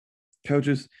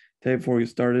Coaches, today before we get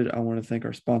started, I want to thank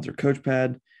our sponsor,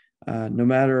 CoachPad. No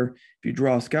matter if you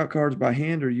draw scout cards by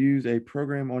hand or use a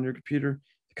program on your computer,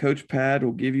 CoachPad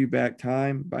will give you back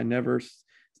time by never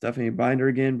stuffing a binder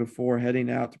again before heading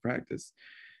out to practice.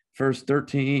 First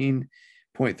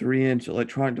 13.3-inch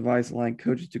electronic device allowing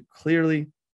coaches to clearly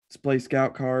display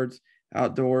scout cards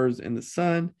outdoors in the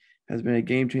sun has been a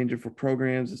game changer for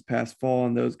programs this past fall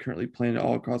and those currently playing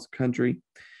all across the country.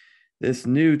 This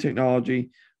new technology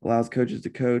allows coaches to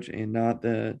coach and not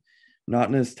the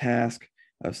monotonous task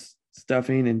of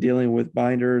stuffing and dealing with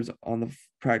binders on the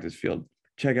practice field.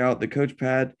 Check out the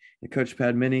CoachPad and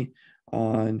CoachPad Mini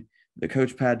on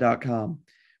thecoachpad.com.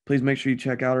 Please make sure you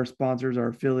check out our sponsors, our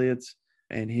affiliates,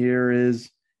 and here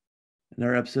is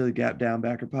another episode of the Gap Down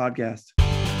Backer podcast.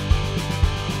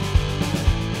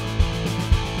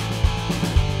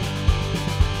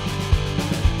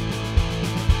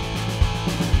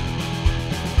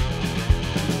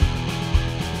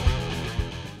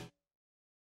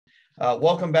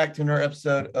 Welcome back to another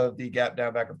episode of the Gap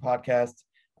Down Backer podcast.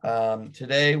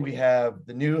 Today we have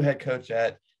the new head coach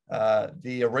at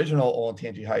the original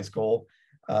Olentangy High School,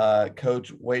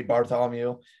 Coach Wade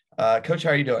Bartholomew. Coach,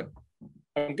 how are you doing?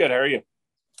 I'm good. How are you?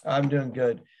 I'm doing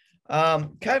good.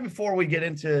 Kind of before we get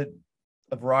into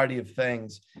a variety of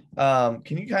things, can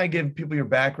you kind of give people your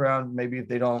background, maybe if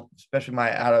they don't, especially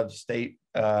my out-of-state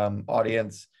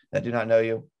audience that do not know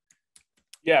you?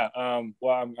 Yeah.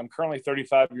 Well, I'm currently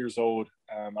 35 years old.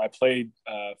 I played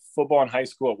football in high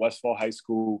school at Westfall High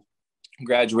School,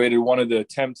 graduated, wanted to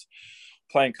attempt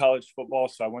playing college football.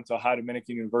 So I went to Ohio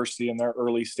Dominican University in their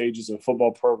early stages of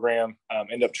football program,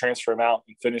 ended up transferring out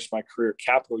and finished my career at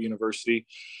Capital University.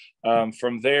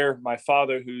 From there, my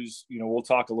father, who's, we'll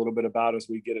talk a little bit about as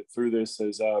we get it through this,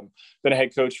 has been a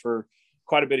head coach for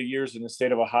quite a bit of years in the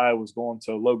state of Ohio, was going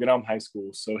to Logan Elm High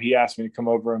School. So he asked me to come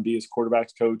over and be his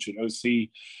quarterbacks coach and OC.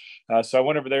 So I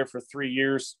went over there for 3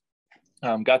 years,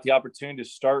 got the opportunity to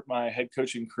start my head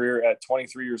coaching career at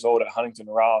 23 years old at Huntington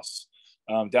Ross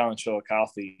down in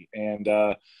Chillicothe. And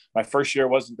my first year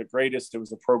wasn't the greatest. It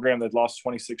was a program that lost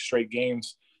 26 straight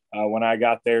games when I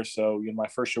got there. So my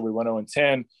first year we went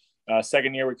 0-10.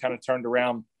 Second year we kind of turned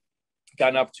around, got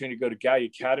an opportunity to go to Gallia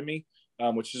Academy,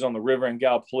 which is on the river in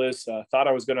Gallipolis. Thought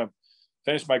I was going to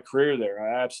finish my career there.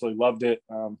 I absolutely loved it.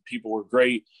 People were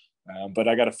great. But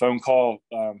I got a phone call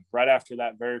right after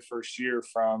that very first year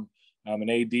from an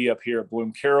AD up here at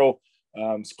Bloom Carroll.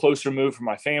 It's a closer move for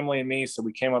my family and me. So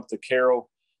we came up to Carroll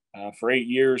for 8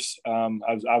 years.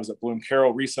 I was at Bloom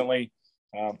Carroll recently,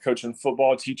 coaching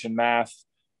football, teaching math.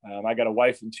 I got a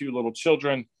wife and 2 little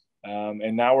children.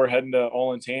 And now we're heading to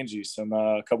Olentangy,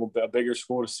 a couple bigger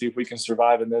school, to see if we can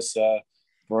survive in this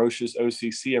ferocious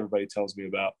OCC everybody tells me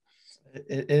about.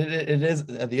 It is,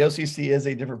 the OCC is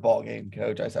a different ball game,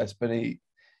 Coach. I spent a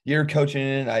year coaching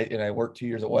and I worked 2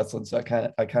 years at Westland, so I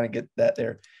kind of get that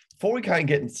there. Before we kind of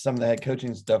get into some of the head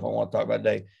coaching stuff I want to talk about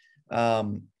today,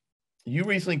 you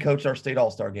recently coached our state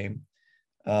all-star game.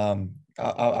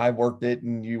 I worked it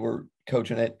and you were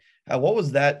coaching it. What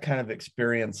was that kind of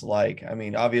experience like? I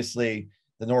mean, obviously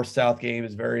the North-South game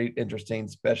is very interesting,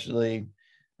 especially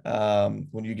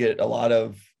when you get a lot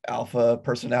of alpha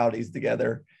personalities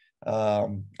together.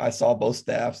 I saw both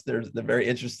staffs. There's the very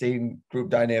interesting group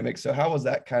dynamic. So how was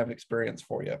that kind of experience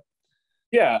for you?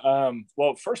 Yeah.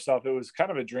 Well, first off, it was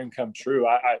kind of a dream come true.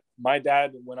 My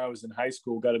dad, when I was in high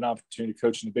school, got an opportunity to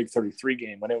coach in the Big 33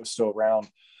 game when it was still around.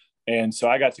 And so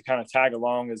I got to kind of tag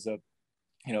along as a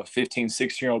 15,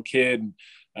 16-year-old kid.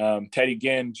 Teddy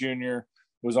Ginn Jr.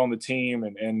 was on the team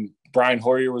and Brian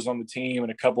Hoyer was on the team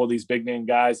and a couple of these big name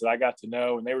guys that I got to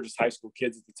know, and they were just high school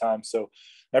kids at the time. So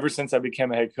ever since I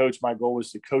became a head coach, my goal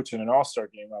was to coach in an all-star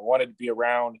game. I wanted to be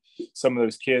around some of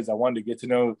those kids. I wanted to get to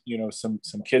know, some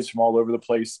kids from all over the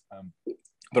place.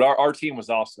 But our team was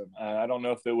awesome. I don't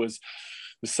know if it was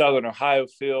the Southern Ohio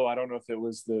feel. I don't know if it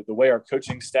was the way our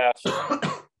coaching staff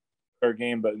our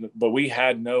game, but we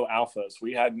had no alphas.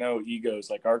 We had no egos.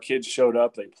 Like, our kids showed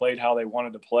up, they played how they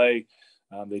wanted to play.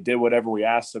 They did whatever we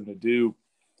asked them to do.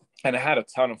 And I had a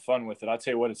ton of fun with it. I'll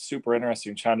tell you what, it's super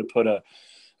interesting trying to put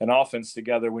an offense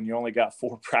together when you only got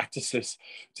 4 practices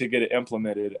to get it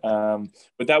implemented.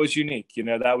 But that was unique.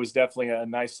 That was definitely a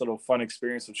nice little fun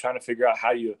experience of trying to figure out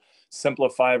how do you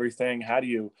simplify everything? How do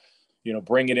you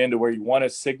bring it into where you want to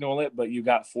signal it, but you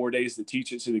got 4 days to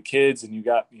teach it to the kids, and you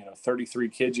got, 33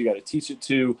 kids you got to teach it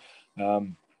to,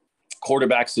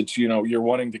 quarterbacks that, you're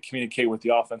wanting to communicate with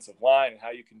the offensive line and how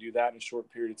you can do that in a short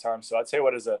period of time. So I'd say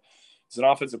as an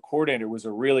offensive coordinator, it was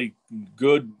a really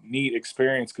good, neat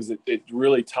experience because it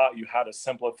really taught you how to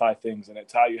simplify things, and it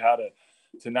taught you how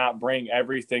to not bring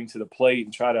everything to the plate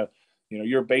and try to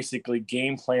you're basically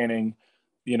game planning,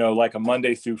 like a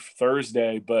Monday through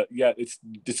Thursday, but yet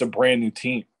it's a brand new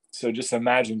team. So just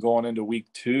imagine going into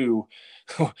week 2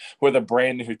 with a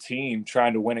brand new team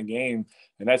trying to win a game.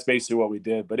 And that's basically what we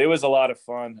did. But it was a lot of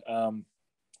fun.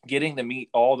 Getting to meet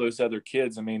all those other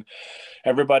kids. I mean,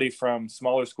 everybody from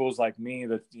smaller schools like me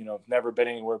that, never been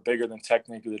anywhere bigger than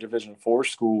technically the Division IV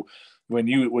school. When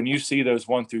you see those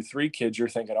 1 through 3 kids, you're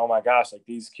thinking, oh my gosh, like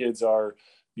these kids are,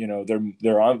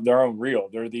 they're unreal.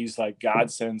 They're these like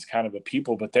godsends kind of a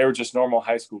people, but they were just normal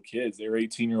high school kids. They were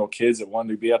 18-year-old kids that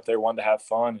wanted to be up there, wanted to have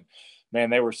fun. And man,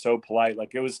 they were so polite.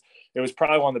 Like it was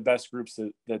probably one of the best groups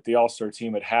that the All-Star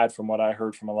team had from what I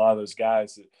heard from a lot of those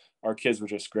guys. Our kids were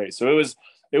just great. So it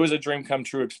was a dream come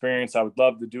true experience. I would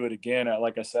love to do it again.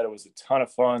 Like I said, it was a ton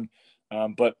of fun.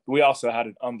 But we also had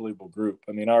an unbelievable group.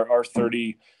 I mean, our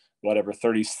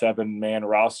 37-man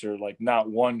roster, like not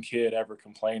one kid ever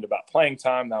complained about playing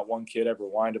time. Not one kid ever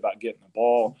whined about getting the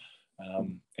ball.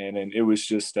 And it was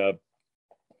just,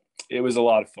 it was a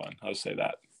lot of fun. I'll say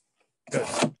that.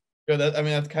 Good.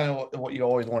 That's kind of what you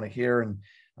always want to hear. And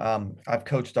I've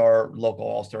coached our local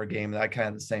all-star game, and I kind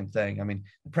of the same thing. I mean,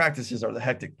 the practices are the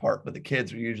hectic part, but the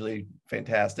kids are usually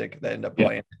fantastic. They end up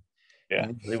playing. Yeah.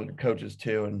 And usually with the coaches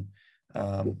too. And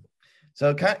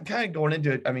so kind of going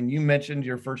into it, I mean, you mentioned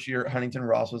your first year at Huntington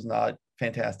Ross was not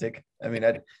fantastic. I mean,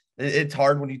 it's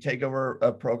hard when you take over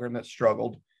a program that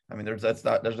struggled. I mean, there's no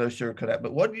sugarcoat that.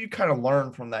 But what do you kind of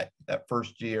learn from that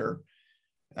first year?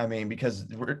 I mean, because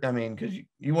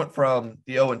you went from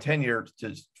the 0-10 year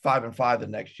to 5-5 the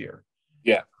next year.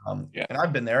 Yeah. And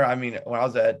I've been there. I mean, when I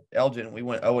was at Elgin, we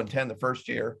went 0-10 the first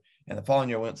year, and the following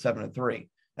year we went 7-3.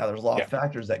 Now there's a lot of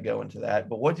factors that go into that,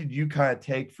 but what did you kind of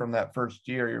take from that first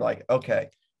year? You're like, okay,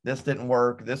 this didn't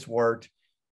work. This worked.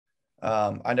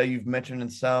 I know you've mentioned in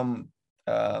some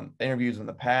interviews in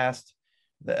the past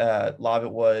that a lot of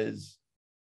it was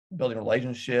building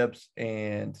relationships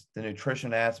and the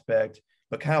nutrition aspect,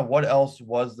 but kind of what else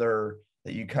was there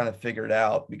that you kind of figured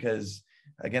out? Because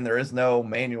again, there is no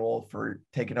manual for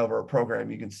taking over a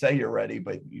program. You can say you're ready,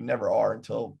 but you never are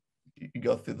until you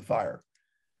go through the fire.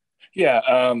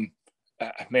 Yeah.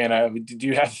 Man, do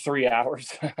you have 3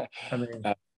 hours? I mean,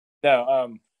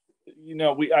 no.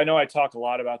 I know I talk a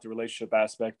lot about the relationship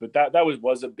aspect, but that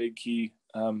was a big key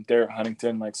there at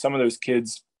Huntington. Like some of those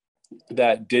kids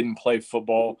that didn't play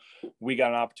football, we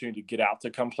got an opportunity to get out to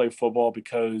come play football,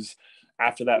 because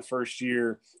after that first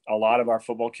year, a lot of our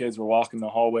football kids were walking the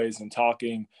hallways and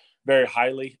talking very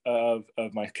highly of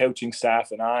my coaching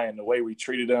staff and I, and the way we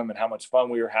treated them and how much fun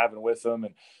we were having with them,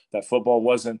 and that football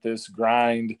wasn't this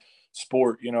grind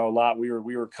sport, a lot. We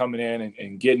were coming in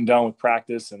and getting done with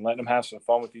practice and letting them have some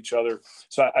fun with each other.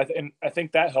 So I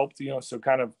think that helped, so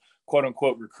kind of quote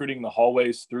unquote recruiting the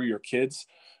hallways through your kids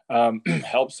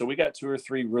helps. So we got 2 or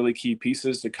 3 really key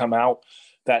pieces to come out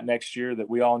that next year that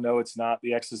we all know it's not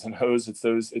the X's and O's. It's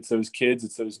those kids,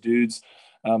 it's those dudes.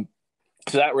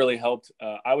 So that really helped.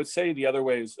 I would say the other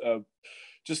way is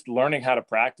just learning how to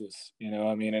practice,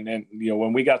 and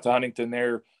when we got to Huntington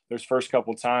those first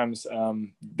couple of times,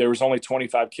 there was only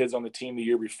 25 kids on the team the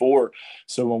year before.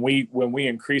 So when we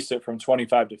increased it from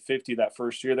 25 to 50 that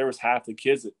first year, there was half the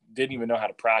kids that didn't even know how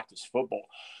to practice football.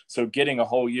 So getting a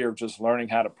whole year of just learning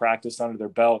how to practice under their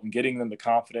belt and getting them the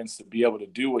confidence to be able to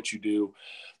do what you do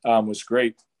was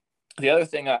great. The other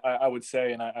thing I would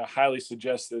say, and I highly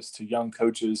suggest this to young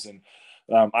coaches, and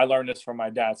I learned this from my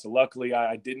dad. So luckily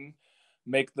I didn't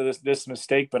make this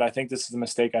mistake, but I think this is the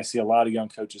mistake I see a lot of young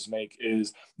coaches make,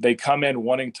 is they come in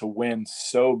wanting to win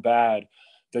so bad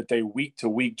that they week to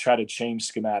week try to change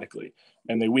schematically,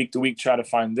 and they week to week try to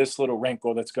find this little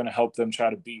wrinkle that's going to help them try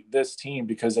to beat this team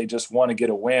because they just want to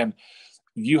get a win.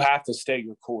 You have to stay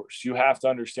your course. You have to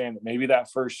understand that maybe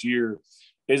that first year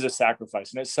is a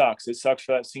sacrifice, and it sucks. It sucks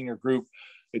for that senior group.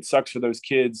 It sucks for those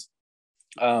kids.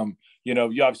 You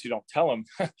obviously don't tell them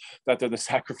that they're the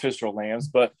sacrificial lambs,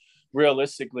 but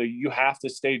realistically, you have to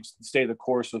stay the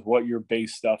course with what your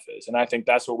base stuff is. And I think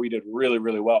that's what we did really,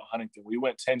 really well at Huntington. We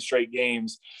went 10 straight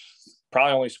games,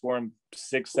 probably only scoring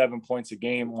 6-7 points a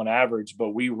game on average,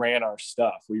 but we ran our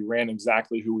stuff. We ran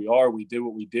exactly who we are. We did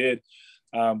what we did.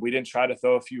 We didn't try to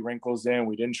throw a few wrinkles in.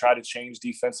 We didn't try to change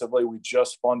defensively. We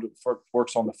just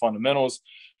works on the fundamentals.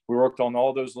 We worked on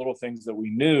all those little things that we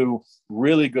knew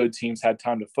really good teams had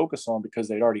time to focus on because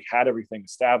they'd already had everything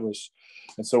established.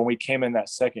 And so when we came in that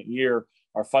second year,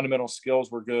 our fundamental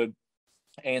skills were good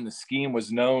and the scheme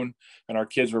was known and our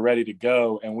kids were ready to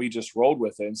go, and we just rolled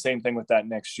with it. And same thing with that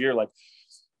next year.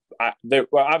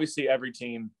 Obviously every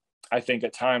team, I think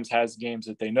at times has games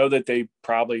that they know that they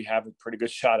probably have a pretty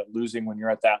good shot at losing when you're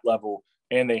at that level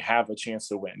and they have a chance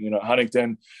to win. At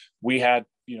Huntington, we had,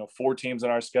 4 teams on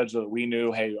our schedule that we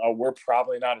knew, hey, we're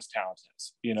probably not as talented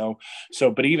as,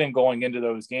 So, but even going into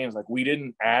those games, like we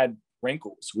didn't add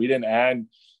wrinkles. We didn't add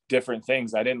different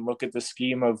things. I didn't look at the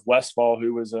scheme of Westfall,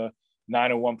 who was a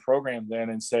 9-1 program then,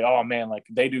 and say, oh man, like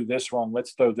they do this wrong.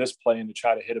 Let's throw this play in to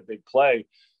try to hit a big play.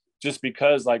 Just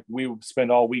because like we would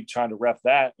spend all week trying to rep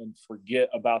that and forget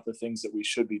about the things that we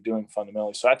should be doing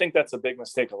fundamentally. So I think that's a big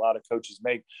mistake a lot of coaches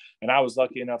make. And I was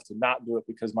lucky enough to not do it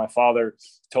because my father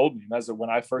told me, as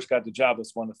when I first got the job,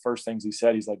 that's one of the first things he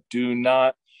said. He's like, do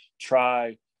not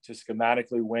try to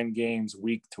schematically win games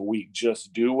week to week.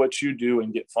 Just do what you do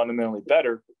and get fundamentally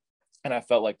better. And I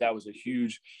felt like that was a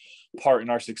huge part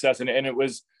in our success. And it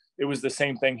was the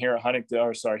same thing here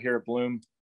at here at Bloom.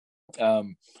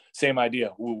 Same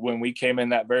idea. When we came in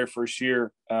that very first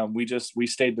year, we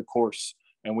stayed the course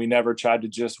and we never tried to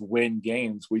just win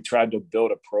games. We tried to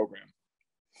build a program.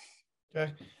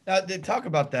 Okay. Now talk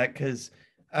about that. Cause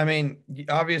I mean,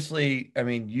 obviously, I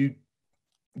mean,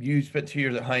 you spent 2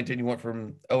 years at Huntington. You went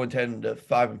from 0-10 to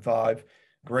 5-5,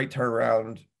 great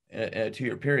turnaround in a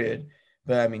 2-year period.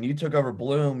 But I mean, you took over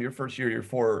Bloom your first year, you're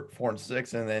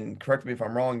 4-6. And then correct me if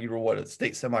I'm wrong, you were a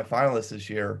state semifinalist this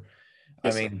year.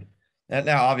 Yes, I mean,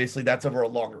 now obviously that's over a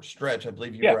longer stretch. I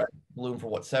believe you were at Bloom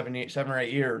for 7 or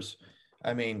 8 years.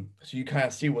 I mean, so you kind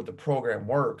of see what the program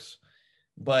works,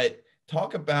 but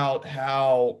talk about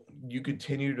how you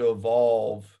continue to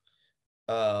evolve.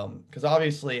 Because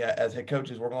obviously as head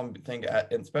coaches, we're going to think,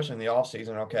 especially in the off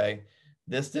season, okay,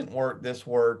 this didn't work, this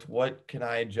worked. What can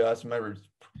I adjust? Remember,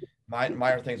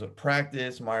 minor things with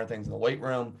practice, minor things in the weight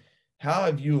room. How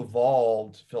have you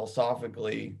evolved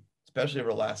philosophically, especially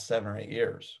over the last 7 or 8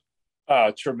 years?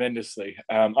 Tremendously.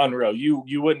 Unreal.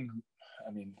 You wouldn't,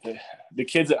 I mean, the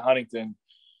kids at Huntington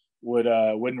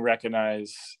wouldn't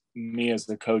recognize me as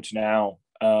the coach now.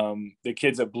 The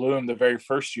kids at Bloom, the very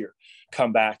first year,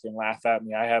 come back and laugh at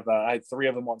me. I had 3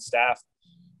 of them on staff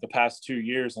the past 2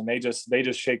 years, and they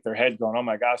just shake their head going, oh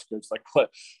my gosh, coach, like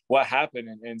what happened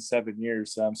in 7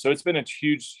 years? So it's been a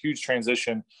huge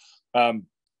transition.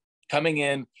 Coming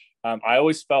in, I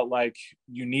always felt like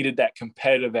you needed that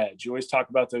competitive edge. You always talk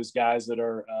about those guys that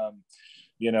are,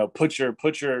 put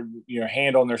your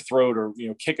hand on their throat, or,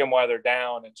 kick them while they're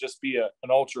down, and just be an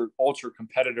ultra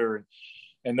competitor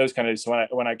and those kind of. So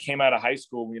when I came out of high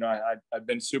school, I've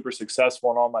been super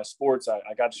successful in all my sports. I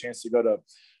got a chance to go to,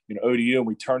 ODU, and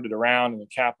we turned it around, and the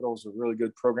Capitals are a really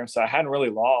good program. So I hadn't really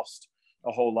lost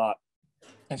a whole lot.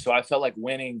 And so I felt like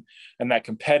winning and that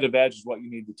competitive edge is what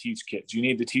you need to teach kids. You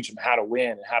need to teach them how to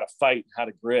win and how to fight and how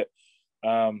to grit.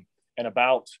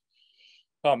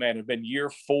 It'd been year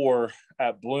 4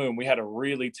 at Bloom. We had a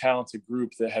really talented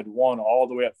group that had won all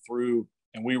the way up through.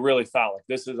 And we really thought, like,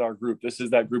 this is our group. This is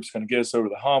that group's going to get us over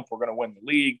the hump. We're going to win the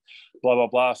league, blah, blah,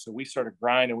 blah. So we started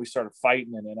grinding. We started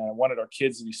fighting. And I wanted our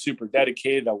kids to be super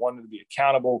dedicated. I wanted to be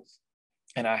accountable.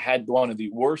 And I had one of the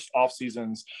worst off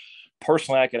seasons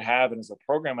personally I could have, and as a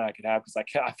program I could have, because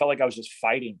I felt like I was just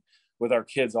fighting with our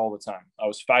kids all the time. I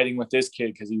was fighting with this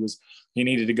kid because he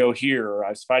needed to go here, or I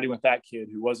was fighting with that kid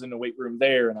who was in the weight room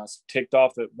there, and I was ticked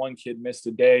off that one kid missed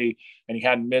a day and he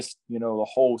hadn't missed the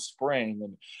whole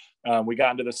spring. And we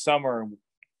got into the summer, and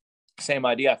same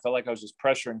idea. I felt like I was just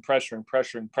pressuring.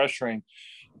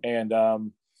 And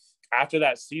after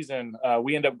that season,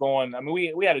 we ended up going. I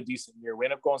mean, we had a decent year. We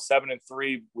ended up going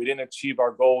 7-3. We didn't achieve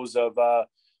our goals of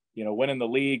winning the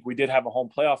league. We did have a home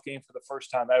playoff game for the first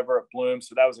time ever at Bloom,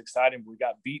 so that was exciting. We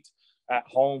got beat at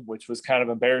home, which was kind of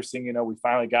embarrassing. We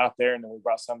finally got there, and then we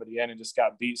brought somebody in and just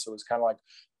got beat. So it was kind of like,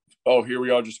 oh, here we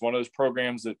are, just one of those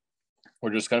programs that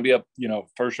we're just going to be a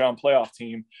first round playoff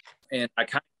team. And I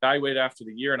kind of evaluated after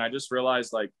the year, and I just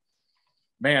realized, like,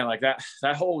 man, like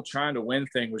that whole trying to win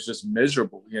thing was just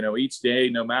miserable. Each day,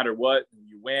 no matter what,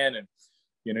 you win, and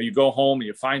you go home and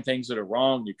you find things that are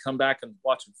wrong. You come back and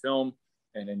watch a film,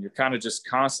 and then you're kind of just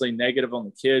constantly negative on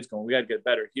the kids, going, we got to get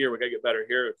better here. We got to get better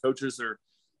here. The coaches are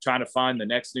trying to find the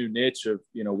next new niche of,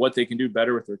 what they can do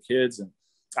better with their kids. And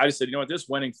I just said, this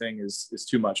winning thing is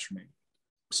too much for me.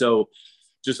 So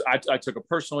I took a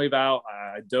personal eval.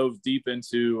 I dove deep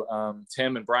into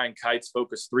Tim and Brian Kite's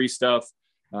Focus 3 stuff.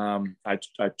 I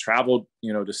traveled,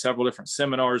 to several different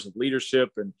seminars of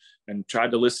leadership and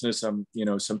tried to listen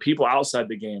to some people outside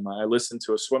the game. I listened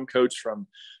to a swim coach from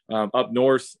up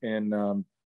north in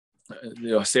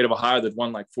the state of Ohio that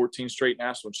won like 14 straight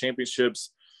national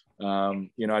championships.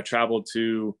 I traveled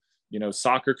to,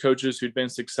 soccer coaches who'd been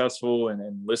successful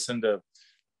and listened to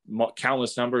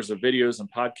countless numbers of videos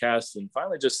and podcasts, and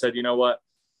finally just said, what?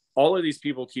 All of these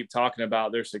people keep talking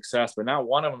about their success, but not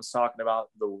one of them is talking about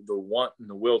the want and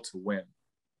the will to win.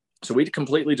 So we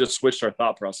completely just switched our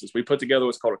thought process. We put together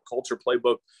what's called a culture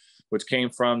playbook, which came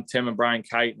from Tim and Brian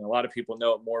Kite. And a lot of people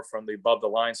know it more from the above the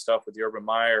line stuff with the Urban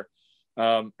Meyer.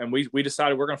 And we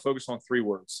decided we're going to focus on 3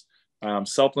 words: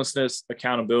 selflessness,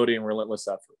 accountability, and relentless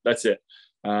effort. That's it.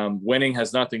 Winning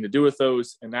has nothing to do with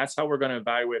those. And that's how we're going to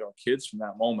evaluate our kids from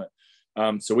that moment.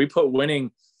 So we put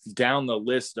winning down the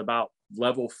list about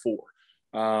level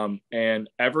 4. And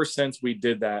ever since we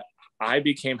did that, I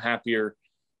became happier.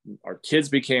 Our kids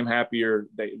became happier.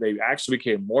 They actually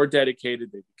became more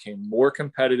dedicated. They became more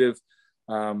competitive,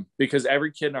 because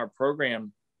every kid in our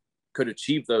program could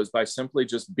achieve those by simply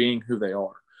just being who they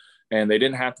are. And they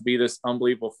didn't have to be this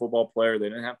unbelievable football player. They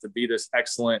didn't have to be this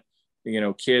excellent,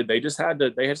 kid. They just had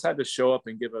to show up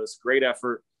and give us great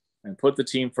effort and put the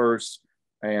team first,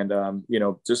 and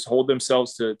just hold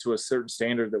themselves to a certain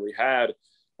standard that we had.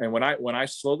 And when I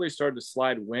slowly started to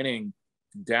slide winning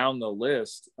down the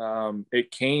list,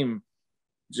 it came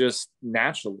just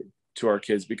naturally to our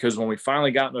kids, because when we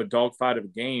finally got into a dogfight of a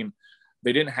game,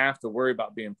 they didn't have to worry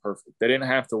about being perfect. They didn't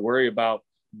have to worry about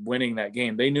winning that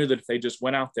game. They knew that if they just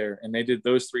went out there and they did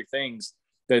those 3 things,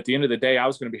 that at the end of the day, I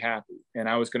was going to be happy, and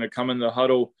I was going to come in the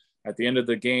huddle at the end of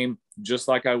the game just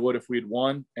like I would if we'd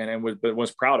won, and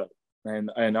was proud of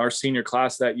it. And our senior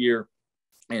class that year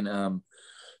in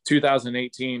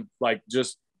 2018, like,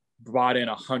 just brought in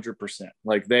 100%.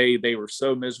 Like they were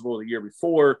so miserable the year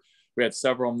before. We had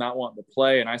several of them not wanting to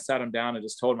play, and I sat them down and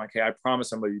just told them, okay, I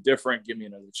promise I'm going to be different. Give me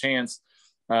another chance.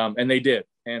 And they did,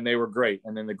 and they were great.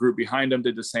 And then the group behind them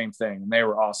did the same thing, and they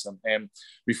were awesome. And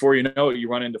before you know it, you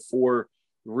run into 4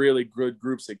 really good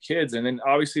groups of kids, and then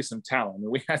obviously some talent. I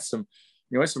mean, we had some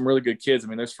really good kids. I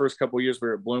mean, those first couple of years we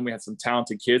were at Bloom, we had some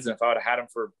talented kids, and if I would have had them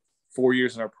for 4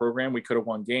 years in our program, we could have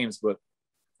won games, but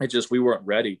we weren't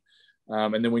ready.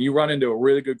 And then when you run into a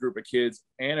really good group of kids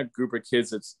and a group of kids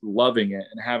that's loving it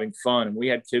and having fun, and we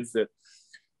had kids that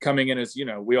coming in as,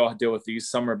 we all deal with these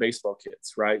summer baseball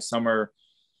kids, right?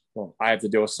 I have to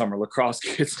deal with summer lacrosse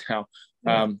kids now.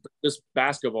 Just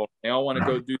basketball, they all want to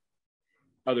go do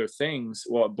other things.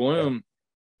 Well, at Bloom,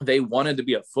 they wanted to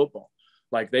be at football.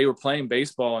 Like, they were playing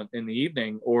baseball in the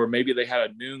evening, or maybe they had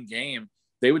a noon game.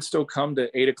 They would still come to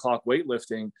 8 o'clock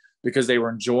weightlifting because they were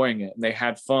enjoying it and they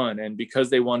had fun, and because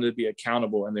they wanted to be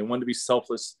accountable and they wanted to be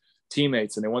selfless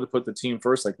teammates and they wanted to put the team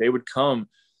first. Like, they would come.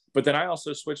 But then I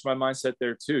also switched my mindset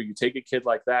there too. You take a kid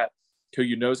like that who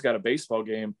has got a baseball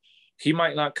game, he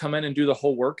might not come in and do the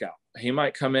whole workout. He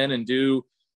might come in and do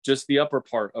just the upper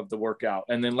part of the workout,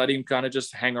 and then let him kind of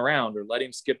just hang around, or let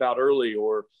him skip out early,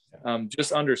 or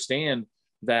just understand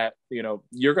that,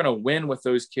 you're going to win with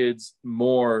those kids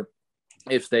more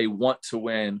if they want to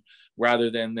win,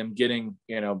 rather than them getting,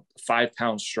 5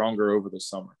 pounds stronger over the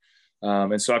summer.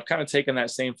 And so I've kind of taken that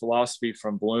same philosophy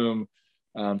from Bloom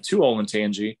to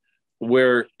Olentangy,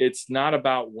 where it's not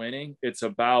about winning. It's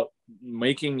about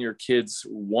making your kids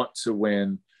want to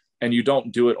win. And you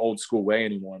don't do it old school way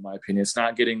anymore, in my opinion. It's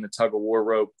not getting the tug of war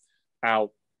rope out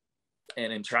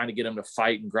and trying to get them to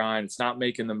fight and grind. It's not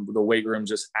making them the weight room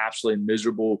just absolutely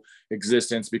miserable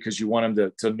existence because you want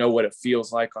them to know what it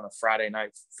feels like on a Friday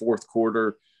night, 4th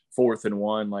quarter, 4th and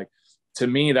 1. Like, to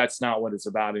me, that's not what it's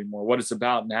about anymore. What it's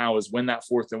about now is when that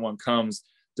 4th and 1 comes,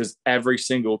 does every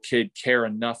single kid care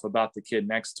enough about the kid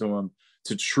next to him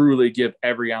to truly give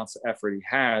every ounce of effort he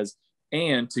has,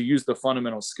 and to use the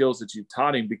fundamental skills that you've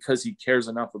taught him because he cares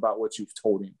enough about what you've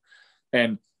told him.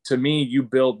 And to me, you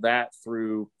build that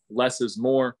through less is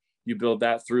more. You build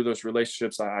that through those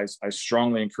relationships. I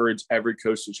strongly encourage every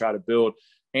coach to try to build.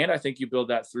 And I think you build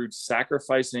that through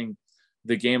sacrificing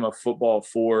the game of football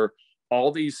for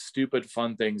all these stupid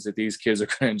fun things that these kids are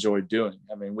going to enjoy doing.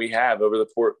 I mean, we have over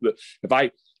if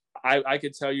I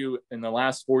could tell you, in the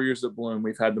last 4 years at Bloom,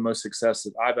 we've had the most success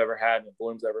that I've ever had and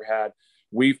Bloom's ever had.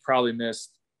 We've probably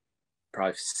missed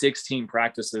 16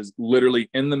 practices literally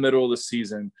in the middle of the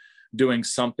season doing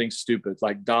something stupid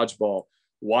like dodgeball,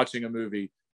 watching a movie,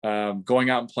 going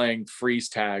out and playing freeze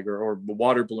tag or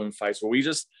water balloon fights, where we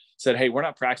just said, hey, we're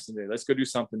not practicing today. Let's go do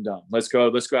something dumb. Let's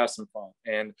go have some fun.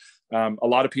 And a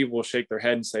lot of people will shake their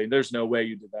head and say, there's no way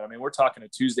you did that. I mean, we're talking a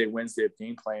Tuesday, Wednesday of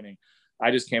game planning.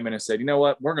 I just came in and said, you know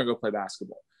what, we're going to go play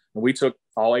basketball. And we took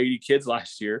all 80 kids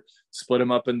last year, split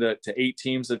them up to 8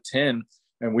 teams of 10,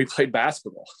 and we played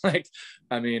basketball. And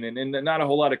not a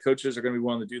whole lot of coaches are going to be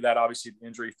willing to do that. Obviously, the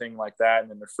injury thing like that,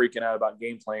 and then they're freaking out about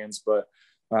game plans. But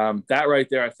that right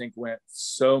there, I think, went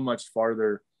so much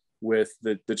farther with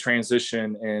the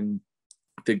transition and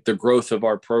the growth of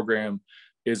our program.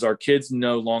 Is our kids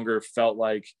no longer felt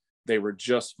like they were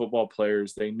just football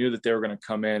players. They knew that they were going to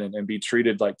come in and be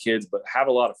treated like kids, but have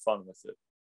a lot of fun with it.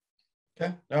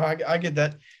 Okay. No, I get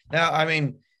that. Now, I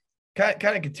mean, kind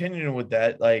of continuing with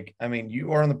that, like, I mean,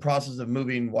 you are in the process of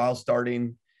moving while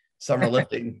starting summer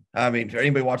lifting. I mean, for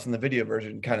anybody watching the video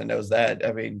version kind of knows that.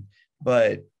 I mean,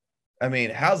 but I mean,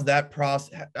 how's that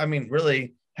process? I mean,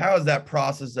 really, how is that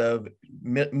process of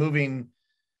moving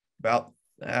about,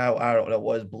 I don't know,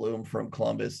 was Bloom from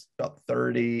Columbus about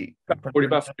 30,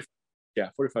 45, yeah,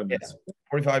 45 yeah, minutes.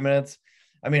 45 minutes.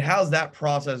 I mean, how's that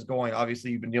process going?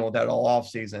 Obviously, you've been dealing with that all off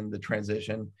season, the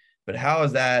transition, but how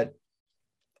is that,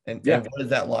 Yeah. and what is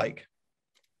that like?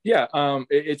 Yeah.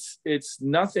 It's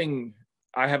nothing.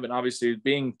 I haven't obviously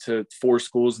being to 4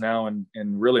 schools now and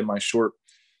really my short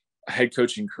head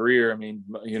coaching career. I mean,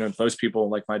 most people,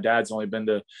 like my dad's only been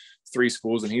to 3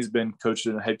 schools and he's been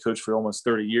coaching a head coach for almost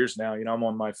 30 years now. I'm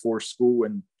on my 4th school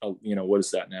and, what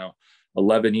is that now?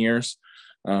 11 years.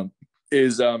 I'm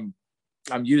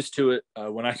used to it.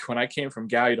 When I came from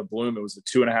Gallia to Bloom, it was a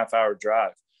 2.5-hour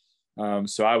drive.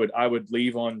 So I would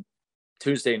leave on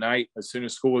Tuesday night as soon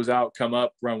as school was out, come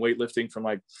up, run weightlifting from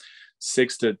like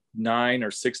 6 to 9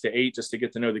 or 6 to 8 just to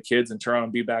get to know the kids and turn on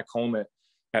and be back home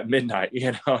at midnight.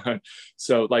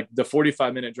 So like the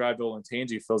 45-minute drive to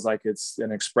Olentangy feels like it's an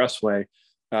expressway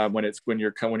when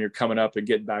you're coming up and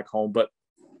getting back home. But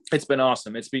it's been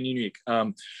awesome. It's been unique.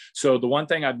 So the one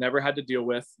thing I've never had to deal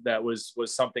with that was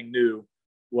something new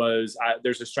was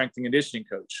there's a strength and conditioning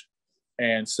coach.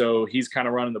 And so he's kind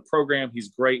of running the program. He's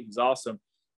great. He's awesome.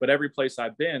 But every place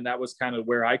I've been, that was kind of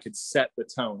where I could set the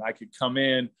tone. I could come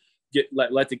in,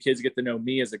 let the kids get to know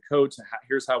me as a coach.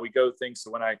 Here's how we go things.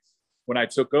 So when I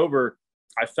took over,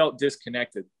 I felt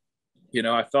disconnected.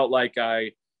 I felt like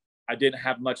I didn't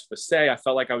have much of a say. I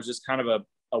felt like I was just kind of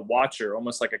a watcher,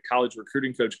 almost like a college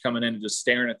recruiting coach coming in and just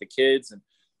staring at the kids. And,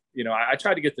 I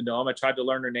tried to get to know them. I tried to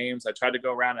learn their names. I tried to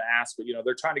go around and ask, but,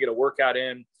 they're trying to get a workout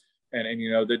in.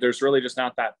 And there's really just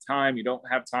not that time. You don't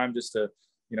have time just to,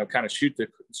 kind of shoot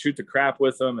the crap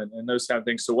with them and those kind of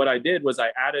things. So what I did was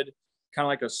I added kind of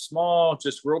like a small,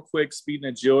 just real quick speed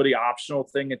and agility optional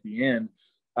thing at the end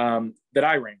that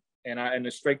I ran. And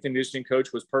the strength and conditioning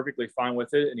coach was perfectly fine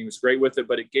with it. And he was great with it,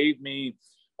 but it gave me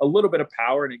a little bit of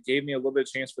power and it gave me a little bit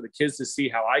of chance for the kids to see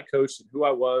how I coached and who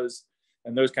I was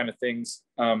and those kind of things.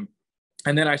 And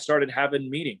then I started having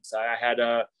meetings. I had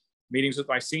meetings with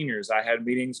my seniors. I had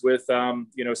meetings with, some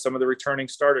of the returning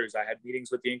starters. I had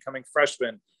meetings with the incoming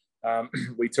freshmen.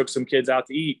 We took some kids out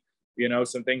to eat,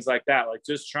 some things like that, like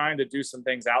just trying to do some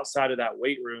things outside of that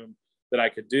weight room that I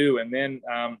could do. And then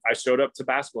I showed up to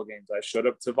basketball games. I showed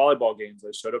up to volleyball games.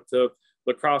 I showed up to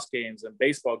lacrosse games and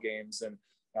baseball games and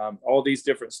all these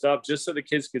different stuff, just so the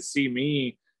kids could see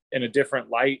me in a different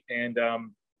light and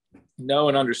know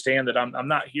and understand that I'm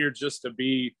not here just to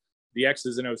be the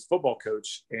X's and O's football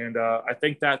coach. And I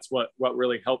think that's what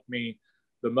really helped me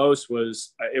the most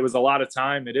was it was a lot of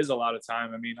time. It is a lot of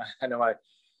time. I mean, I know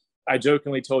I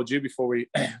jokingly told you before we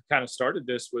kind of started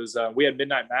this was we had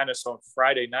Midnight Madness on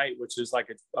Friday night, which is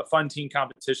like a fun team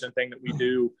competition thing that we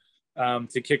do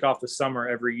to kick off the summer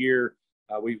every year.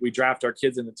 We draft our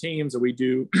kids into teams and we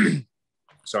do,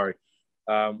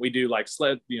 we do like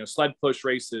sled push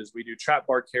races. We do trap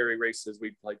bar carry races.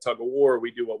 We like tug of war.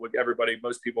 We do what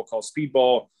most people call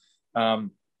speedball.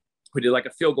 We do like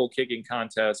a field goal kicking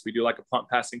contest. We do like a punt,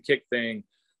 pass, and kick thing.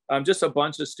 Just a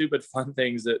bunch of stupid fun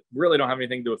things that really don't have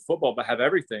anything to do with football, but have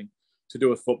everything to do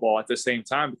with football at the same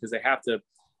time because they have to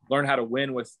learn how to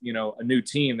win with, a new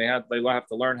team. They have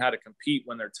to learn how to compete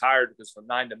when they're tired because from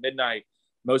 9 to midnight,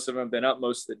 most of them have been up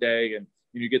most of the day. And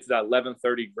you get to that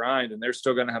 11:30 grind and they're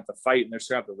still going to have to fight and they're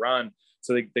still have to run.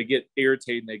 So they get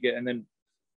irritated and then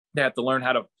they have to learn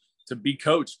how to be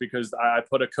coached because I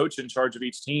put a coach in charge of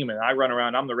each team and I run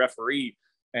around, I'm the referee.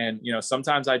 And,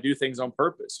 sometimes I do things on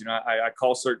purpose. I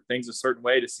call certain things a certain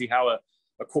way to see how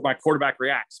my quarterback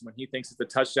reacts. When he thinks it's a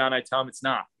touchdown, I tell him it's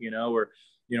not, or,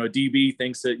 a DB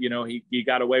thinks that, he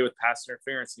got away with pass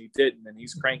interference and he didn't, and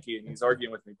he's cranky and he's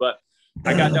arguing with me. But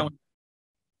I got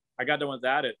done with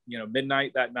that at,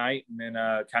 midnight that night and then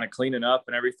kind of cleaning up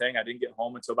and everything. I didn't get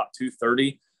home until about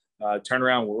 2:30, turned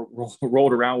around,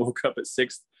 rolled around, woke up at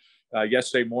 6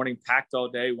 yesterday morning, packed all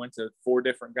day, went to 4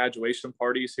 different graduation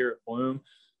parties here at Bloom.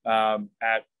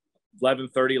 At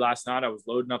 11:30 last night, I was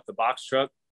loading up the box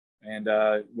truck and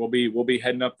we'll be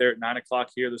heading up there at 9:00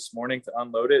 here this morning to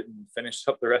unload it and finish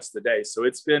up the rest of the day. So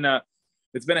it's been a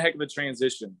heck of a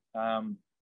transition.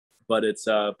 But it's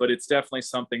definitely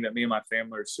something that me and my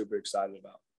family are super excited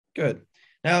about. Good.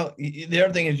 Now, the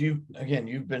other thing is you've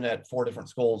been at 4 different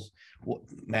schools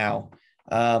now.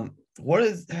 How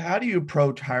do you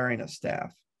approach hiring a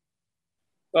staff?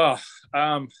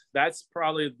 That's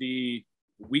probably the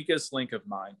weakest link of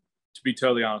mine, to be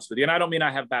totally honest with you. And I don't mean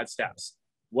I have bad staffs.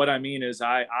 what I mean is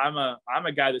I'm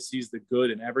a guy that sees the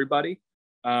good in everybody.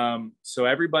 So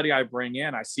everybody I bring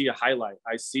in, I see a highlight.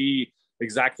 I see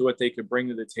exactly what they could bring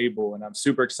to the table, and I'm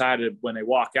super excited when they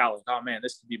walk out. Like, oh man,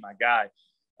 this could be my guy.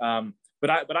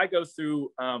 But I go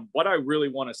through what I really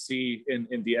want to see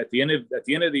at the end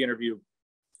of the interview.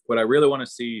 What I really want to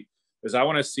see is I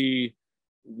want to see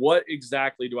what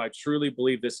exactly do I truly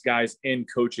believe this guy's in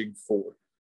coaching for,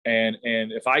 and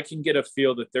if I can get a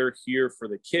feel that they're here for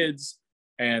the kids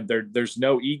and there's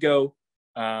no ego,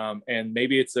 and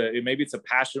maybe it's a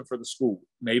passion for the school,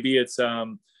 maybe it's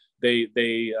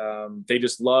they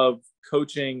just love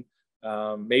coaching.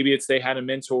 Maybe it's they had a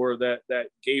mentor that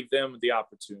gave them the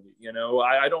opportunity.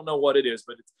 I don't know what it is,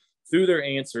 but through their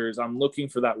answers, I'm looking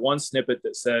for that one snippet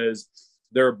that says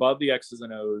they're above the X's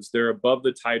and O's, they're above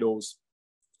the titles,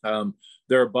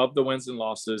 they're above the wins and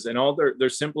losses, and they're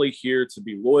simply here to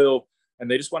be loyal, and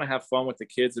they just want to have fun with the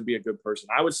kids and be a good person.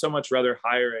 I would so much rather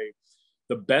hire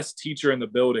the best teacher in the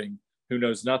building who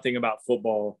knows nothing about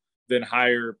football than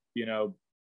hire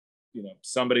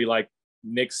somebody like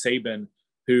Nick Saban,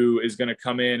 who is going to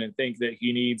come in and think that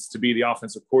he needs to be the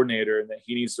offensive coordinator and that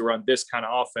he needs to run this kind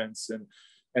of offense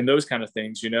and those kind of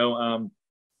things.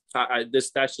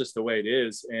 That's just the way it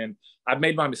is. And I've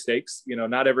made my mistakes.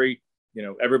 Not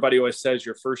everybody always says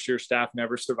your first year staff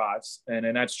never survives.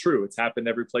 And that's true. It's happened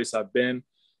every place I've been.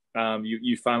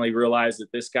 You finally realize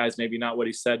that this guy's maybe not what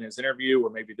he said in his interview, or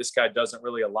maybe this guy doesn't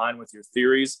really align with your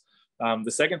theories.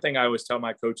 The second thing I always tell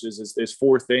my coaches is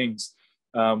four things,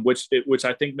 which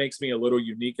I think makes me a little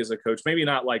unique as a coach. Maybe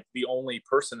not like the only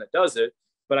person that does it,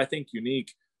 but I think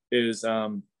unique is I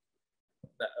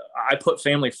put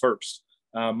family first.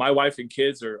 My wife and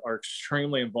kids are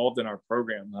extremely involved in our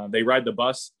program. They ride the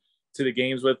bus to the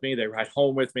games with me. They ride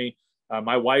home with me.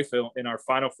 My wife in our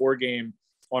Final Four game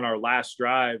on our last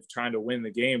drive, trying to win the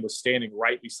game, was standing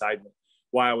right beside me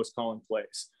while I was calling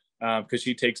plays, because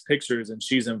she takes pictures and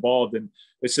she's involved. And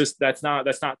it's just that's not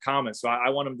common. So I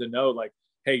want them to know, like,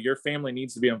 hey, your family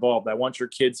needs to be involved. I want your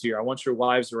kids here. I want your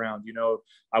wives around.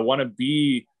 I want to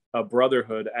be a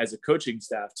brotherhood as a coaching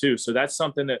staff too. So that's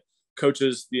something that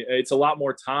coaches, it's a lot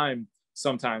more time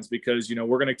sometimes, because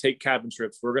we're going to take cabin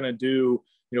trips, we're going to do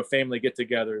family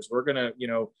get-togethers, we're going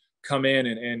to come in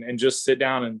and just sit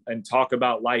down and talk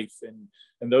about life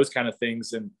and those kind of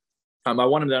things. And I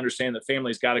want them to understand that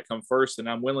family's got to come first, and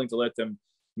I'm willing to let them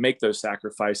make those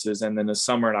sacrifices. And then the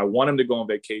summer, and I want them to go on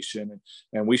vacation,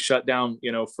 and we shut down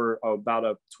for about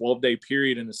a 12-day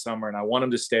period in the summer, and I want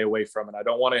them to stay away from it. I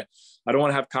don't want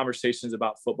to have conversations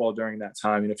about football during that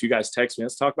time. If you guys text me,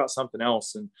 let's talk about something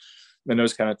else, and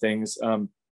those kind of things.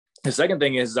 The second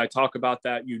thing is I talk about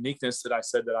that uniqueness that I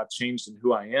said that I've changed in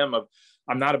who I am.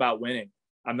 I'm not about winning.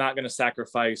 I'm not going to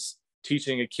sacrifice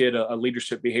teaching a kid a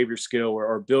leadership behavior skill,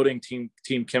 or building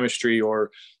team chemistry,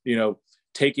 or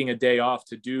taking a day off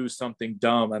to do something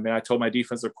dumb. I mean, I told my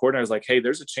defensive coordinator, I was like, hey,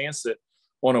 there's a chance that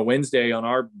on a Wednesday on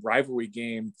our rivalry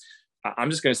game, I'm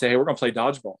just going to say, hey, we're going to play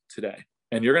dodgeball today,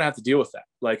 and you're going to have to deal with that.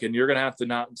 And you're going to have to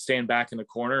not stand back in the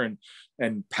corner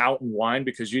and pout and whine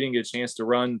because you didn't get a chance to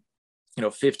run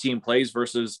 15 plays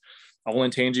versus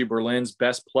Olentangy Berlin's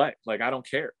best play. I don't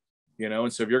care,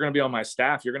 and so if you're going to be on my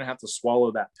staff, you're going to have to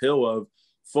swallow that pill of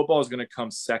football is going to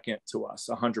come second to us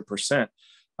 100%.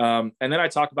 And then I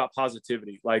talk about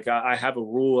positivity. I have a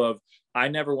rule of, I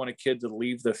never want a kid to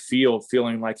leave the field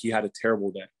feeling like he had a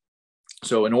terrible day.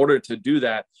 So in order to do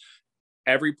that,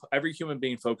 every human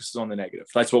being focuses on the negative.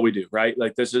 That's what we do, right?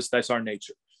 That's our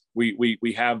nature.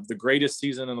 We have the greatest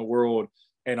season in the world,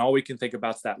 and all we can think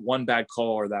about is that one bad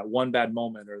call, or that one bad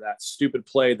moment, or that stupid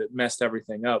play that messed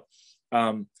everything up.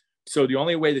 So the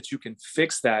only way that you can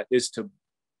fix that is to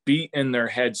beat in their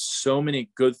head so many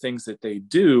good things that they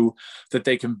do that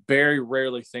they can very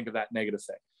rarely think of that negative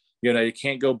thing. You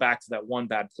can't go back to that one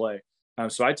bad play.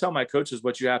 So I tell my coaches,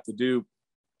 what you have to do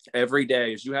every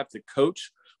day is you have to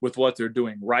coach with what they're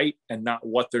doing right and not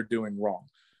what they're doing wrong.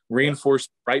 Reinforce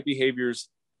right behaviors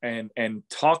and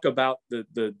talk about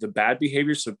the bad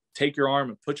behaviors. So take your arm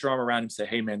and put your arm around him and say,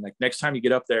 hey man, next time you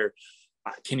get up there,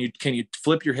 can you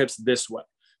flip your hips this way?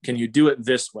 Can you do it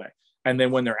this way? And then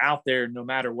when they're out there, no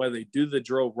matter whether they do the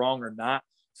drill wrong or not,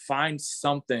 find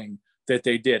something that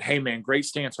they did. Hey man, great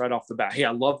stance right off the bat. Hey,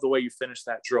 I love the way you finished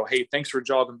that drill. Hey, thanks for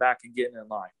jogging back and getting in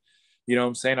line. You know what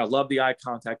I'm saying? I love the eye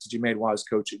contact that you made while I was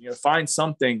coaching. Find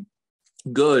something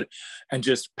good and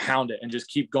just pound it and just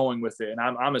keep going with it. And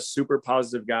I'm a super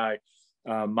positive guy.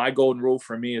 My golden rule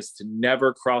for me is to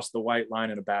never cross the white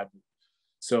line in a bad mood.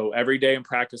 So every day in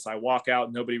practice, I walk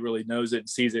out, nobody really knows it and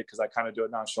sees it because I kind of do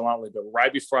it nonchalantly. But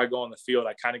right before I go on the field,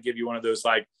 I kind of give you one of those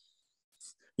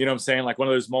You know what I'm saying? Like one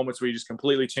of those moments where you just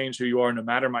completely change who you are. No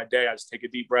matter my day, I just take a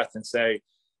deep breath and say,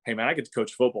 hey man, I get to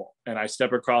coach football, and I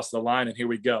step across the line and here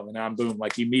we go. And I'm boom,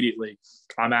 like immediately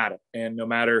I'm at it. And no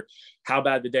matter how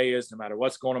bad the day is, no matter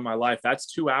what's going on in my life,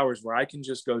 that's 2 hours where I can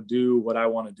just go do what I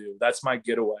want to do. That's my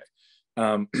getaway.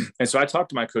 And so I talk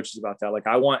to my coaches about that. Like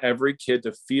I want every kid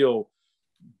to feel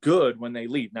good when they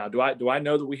leave. Now, do I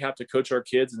know that we have to coach our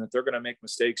kids and that they're going to make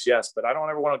mistakes? Yes, but I don't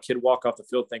ever want a kid walk off the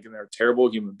field thinking they're a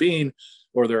terrible human being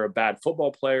or they're a bad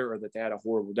football player or that they had a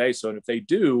horrible day. So if they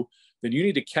do, then you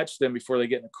need to catch them before they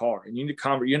get in the car, and you need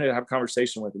to have a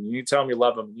conversation with them. You need to tell them you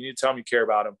love them. You need to tell them you care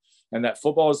about them, and that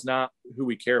football is not who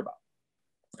we care about.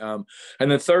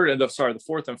 And the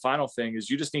fourth and final thing is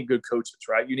you just need good coaches,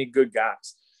 right? You need good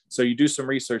guys. So you do some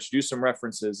research, do some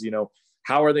references,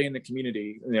 how are they in the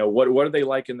community? What are they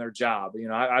like in their job?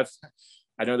 I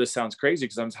know this sounds crazy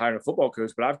because I'm hiring a football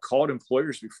coach, but I've called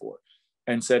employers before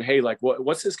and said, hey, like,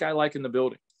 what's this guy like in the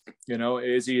building?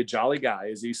 Is he a jolly guy?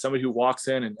 Is he somebody who walks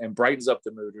in and brightens up the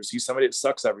mood? Or is he somebody that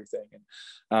sucks everything? And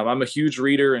I'm a huge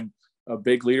reader and a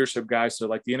big leadership guy. So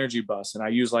like the energy bus, and I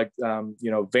use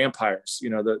vampires,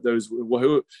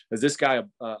 who is this guy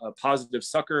a positive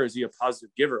sucker? Is he a positive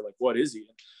giver? Like, what is he?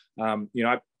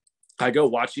 I go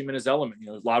watch him in his element.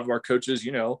 A lot of our coaches,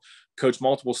 coach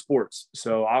multiple sports.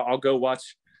 So I'll go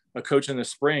watch a coach in the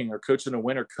spring or coach in the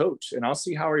winter coach, and I'll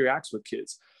see how he reacts with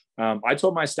kids. I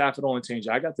told my staff at Olentangy,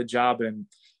 I got the job in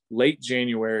late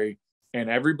January, and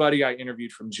everybody I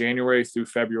interviewed from January through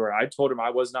February, I told them I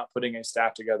was not putting a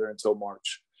staff together until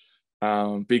March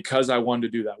because I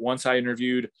wanted to do that. Once I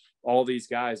interviewed all these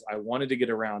guys, I wanted to get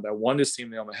around. I wanted to see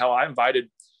them. Hell, I invited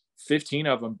 15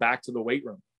 of them back to the weight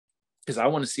room because I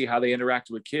want to see how they interacted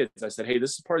with kids. I said, hey,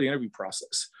 this is part of the interview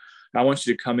process. I want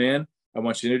you to come in. I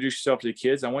want you to introduce yourself to the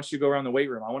kids. I want you to go around the weight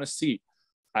room. I want to see.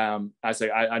 I say,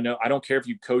 I know, I don't care if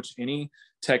you coach any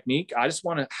technique. I just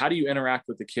want to, how do you interact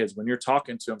with the kids when you're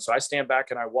talking to them? So I stand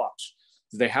back and I watch.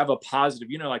 They have a positive,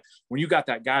 like when you got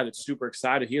that guy that's super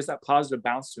excited, he has that positive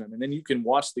bounce to him. And then you can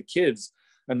watch the kids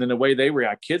and then the way they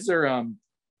react. Kids are,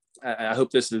 I hope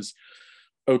this is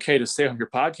okay to say on your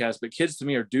podcast, but kids to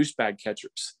me are douchebag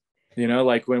catchers.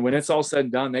 Like when it's all said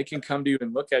and done, they can come to you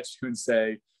and look at you and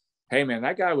say, hey man,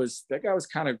 that guy was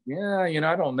kind of,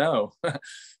 I don't know,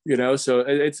 so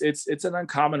it's an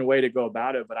uncommon way to go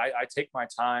about it, but I take my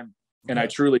time and I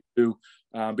truly do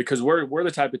because we're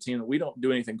the type of team that we don't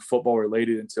do anything football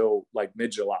related until like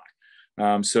mid-July.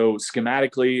 So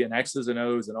schematically and X's and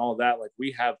O's and all of that, like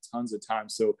we have tons of time.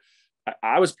 So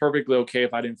I was perfectly okay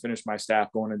if I didn't finish my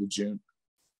staff going into June,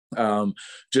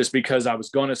 just because I was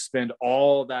going to spend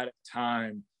all that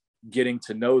time getting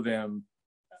to know them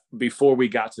before we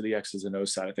got to the X's and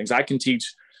O's side of things. I can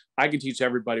teach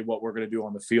everybody what we're going to do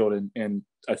on the field in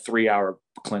a 3-hour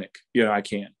clinic. I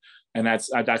can, and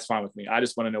that's fine with me. I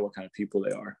just want to know what kind of people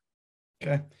they are.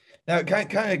 Okay. Now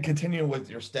kind of continue with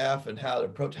your staff and how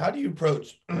do you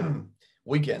approach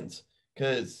weekends?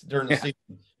 Because during the season,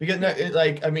 because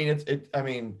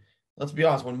let's be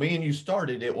honest, when me and you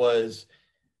started, it was,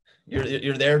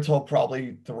 you're there till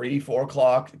probably 3-4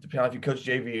 o'clock, depending on if you coach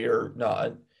JV or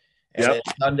not. And then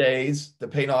Sundays,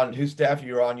 depending on whose staff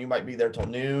you're on, you might be there till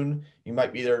noon. You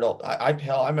might be there till I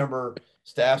remember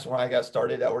staffs when I got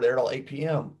started that were there till 8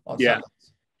 p.m. on Sundays.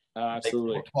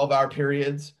 Absolutely. Like 12-hour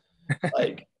periods.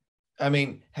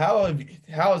 How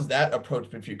has that approach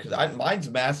been for you? Because mine's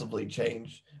massively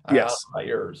changed. Yes. By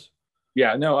yours.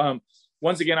 Yeah. No.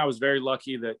 Once again, I was very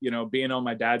lucky that being on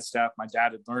my dad's staff, my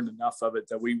dad had learned enough of it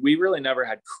that we really never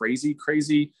had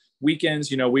crazy weekends.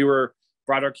 We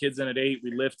brought our kids in at 8,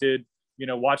 we lifted,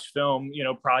 watched film,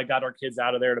 probably got our kids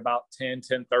out of there at about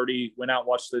 10:30, went out and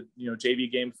watched the, JV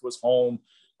game if it was home.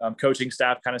 Coaching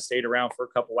staff kind of stayed around for a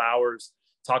couple hours,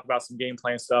 talked about some game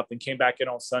plan stuff, and came back in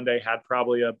on Sunday, had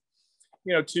probably a,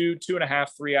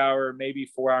 2.5, 3 hour, maybe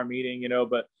 4 hour meeting,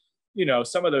 but,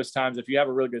 some of those times, if you have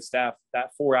a really good staff,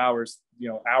 that 4 hours,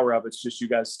 hour of it's just you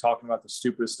guys talking about the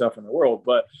stupidest stuff in the world.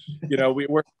 But,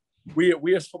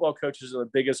 we as football coaches are the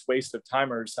biggest waste of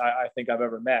timers I think I've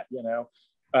ever met,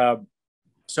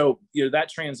 So, that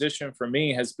transition for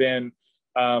me has been,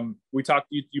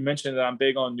 you mentioned that I'm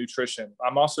big on nutrition.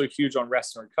 I'm also huge on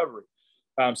rest and recovery.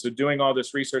 So doing all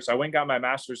this research, I went and got my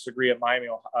master's degree at I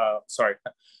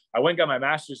went and got my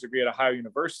master's degree at Ohio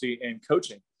University in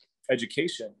coaching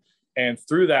education. And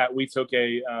through that, we took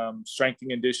a strength and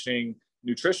conditioning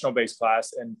nutritional based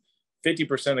class, and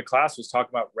 50% of the class was talking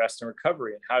about rest and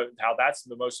recovery and how that's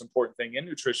the most important thing in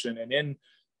nutrition and in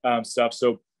stuff.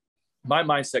 So my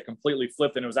mindset completely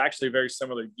flipped, and it was actually a very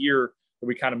similar year that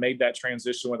we kind of made that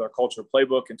transition with our culture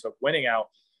playbook and took winning out.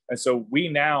 And so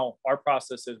our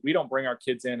process is we don't bring our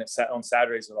kids in on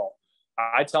Saturdays at all.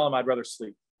 I tell them I'd rather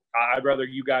sleep. I'd rather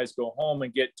you guys go home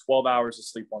and get 12 hours of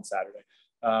sleep on Saturday.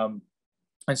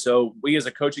 And so we, as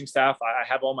a coaching staff, I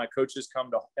have all my coaches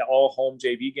come to all home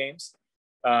JV games.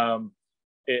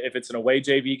 If it's an away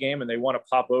JV game and they want to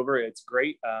pop over, it's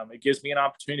great. It gives me an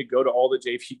opportunity to go to all the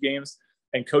JV games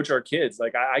and coach our kids.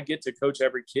 Like I get to coach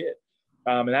every kid.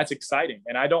 And that's exciting.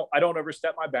 And I don't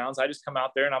overstep my bounds. I just come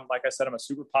out there and like I said, I'm a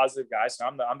super positive guy. So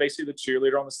I'm basically the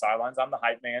cheerleader on the sidelines. I'm the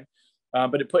hype man.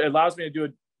 But it allows me to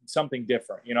do something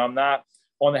different. You know, I'm not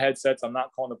on the headsets. I'm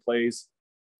not calling the plays.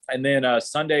 And then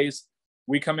Sundays,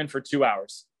 we come in for 2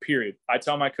 hours, period. I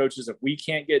tell my coaches, if we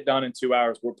can't get done in 2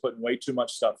 hours, we're putting way too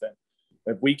much stuff in.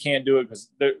 If we can't do it,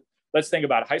 because let's think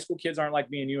about it. High school kids aren't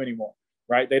like me and you anymore,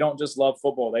 right? They don't just love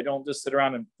football. They don't just sit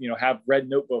around and, you know, have red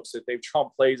notebooks that they've drawn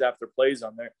plays after plays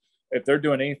on there. If they're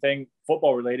doing anything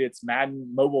football related, it's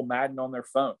mobile Madden on their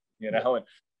phone, you know,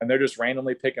 and they're just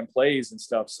randomly picking plays and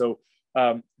stuff. So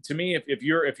to me, if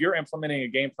you're implementing a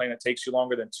game plan that takes you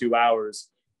longer than 2 hours,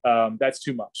 that's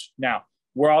too much. Now,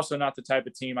 we're also not the type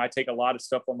of team. I take a lot of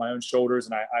stuff on my own shoulders,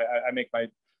 and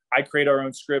I create our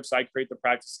own scripts. I create the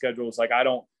practice schedules. Like I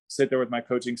don't sit there with my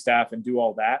coaching staff and do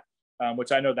all that,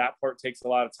 which I know that part takes a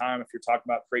lot of time. If you're talking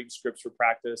about creating scripts for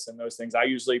practice and those things, I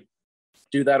usually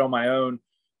do that on my own,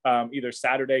 either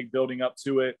Saturday building up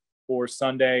to it or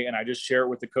Sunday. And I just share it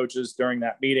with the coaches during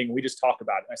that meeting. We just talk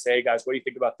about it. I say, hey guys, what do you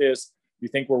think about this? Do you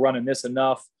think we're running this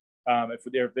enough?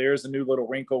 If there's a new little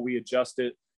wrinkle, we adjust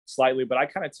it slightly, but I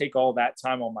kind of take all that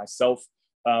time on myself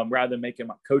rather than making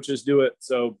my coaches do it.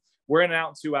 So we're in and out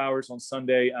in 2 hours on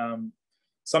Sunday.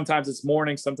 Sometimes it's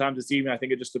morning, sometimes it's evening. I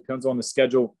think it just depends on the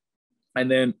schedule. And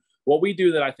then what we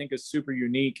do that I think is super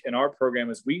unique in our program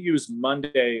is we use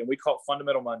Monday, and we call it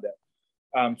Fundamental Monday.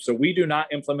 So we do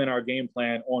not implement our game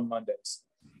plan on Mondays.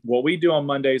 What we do on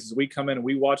Mondays is we come in and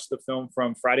we watch the film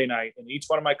from Friday night, and each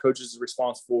one of my coaches is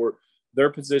responsible for their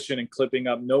position and clipping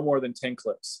up no more than 10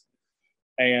 clips.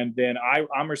 And then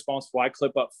I'm responsible. I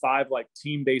clip up 5 like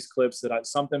team-based clips that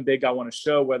something big I want to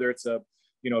show, whether it's a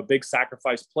big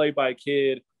sacrifice play by a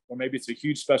kid, or maybe it's a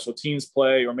huge special teams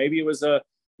play, or maybe it was a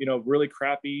really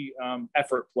crappy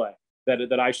effort play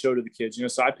that I show to the kids.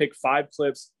 So I pick 5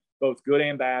 clips, both good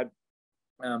and bad,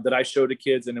 that I show to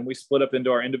kids, and then we split up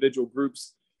into our individual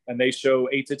groups, and they show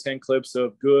 8 to 10 clips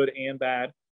of good and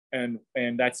bad, and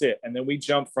that's it. And then we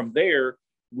jump from there.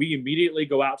 We immediately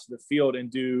go out to the field and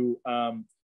do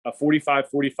a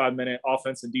 45-minute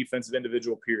offense and defensive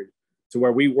individual period, to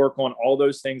where we work on all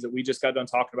those things that we just got done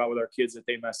talking about with our kids that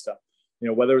they messed up.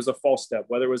 Whether it was a false step,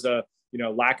 whether it was a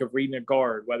lack of reading a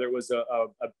guard, whether it was a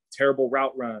terrible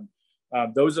route run.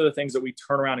 Those are the things that we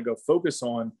turn around and go focus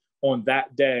on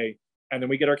that day, and then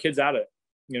we get our kids out of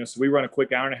it. So we run a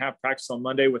quick hour and a half practice on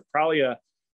Monday with probably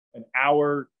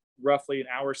roughly an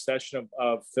hour session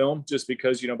of film, just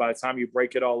because, by the time you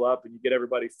break it all up and you get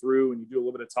everybody through and you do a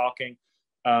little bit of talking,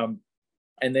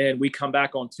 and then we come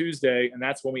back on Tuesday, and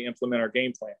that's when we implement our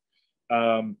game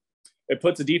plan. It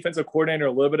puts a defensive coordinator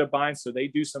a little bit of bind. So they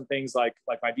do some things like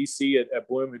my DC at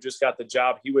Bloom, who just got the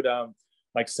job. He would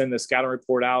send the scouting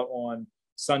report out on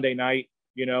Sunday night,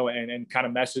 and kind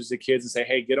of message the kids and say,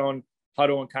 hey, get on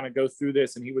huddle and kind of go through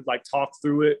this. And he would talk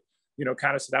through it,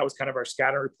 so that was kind of our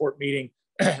scouting report meeting.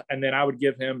 And then I would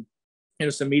give him,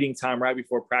 some meeting time right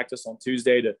before practice on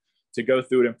Tuesday to go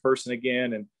through it in person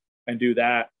again and do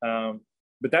that.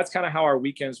 But that's kind of how our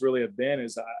weekends really have been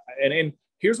and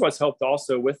here's what's helped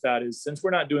also with that is, since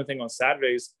we're not doing anything on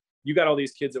Saturdays, you got all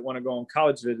these kids that want to go on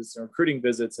college visits and recruiting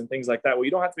visits and things like that. Well, you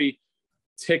don't have to be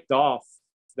ticked off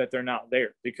that they're not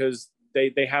there, because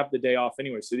they have the day off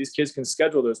anyway. So these kids can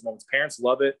schedule those moments. Parents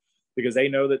love it because they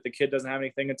know that the kid doesn't have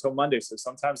anything until Monday. So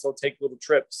sometimes they'll take little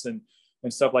trips and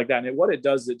stuff like that. And what it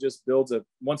does, it just builds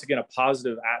once again, a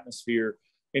positive atmosphere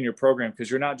in your program,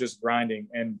 because you're not just grinding.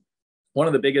 And one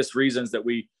of the biggest reasons that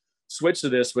we switched to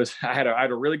this was I had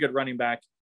a really good running back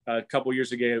a couple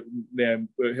years ago.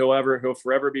 He'll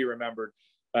forever be remembered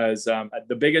as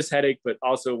the biggest headache, but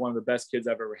also one of the best kids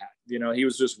I've ever had. He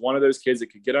was just one of those kids that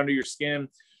could get under your skin.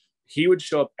 He would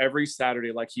show up every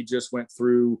Saturday like he just went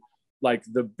through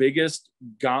the biggest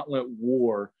gauntlet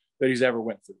war that he's ever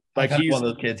went through. He's one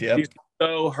of those kids. Yeah, he's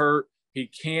so hurt. He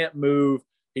can't move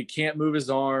his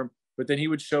arm. But then he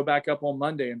would show back up on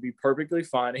Monday and be perfectly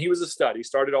fine. And he was a stud. He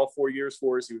started all 4 years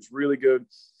for us. He was really good.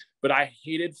 But I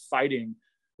hated fighting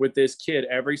with this kid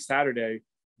every Saturday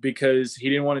because he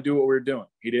didn't want to do what we were doing.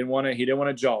 He didn't want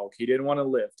to jog. He didn't want to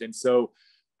lift. And so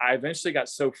I eventually got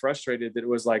so frustrated that it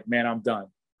was like, man, I'm done.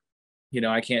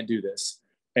 I can't do this.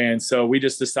 And so we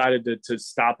just decided to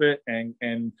stop it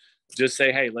and just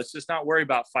say, hey, let's just not worry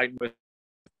about fighting with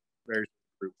their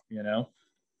group,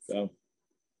 So.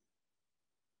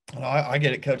 No, I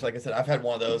get it, coach. Like I said, I've had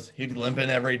one of those. He'd limp in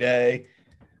every day,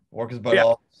 work his butt Yeah,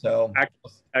 off. So, yeah.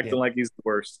 acting like he's the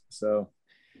worst. So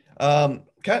Kind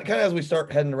of as we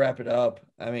start heading to wrap it up,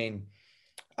 I mean,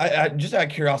 I just out of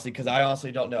curiosity, because I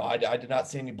honestly don't know. I did not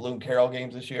see any Bloom Carroll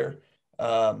games this year.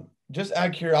 Just out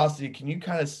of curiosity, can you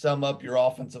kind of sum up your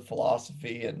offensive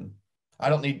philosophy? And I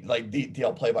don't need like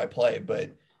detailed play by play,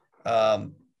 but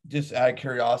just out of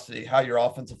curiosity, how your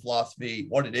offensive philosophy,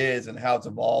 what it is, and how it's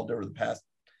evolved over the past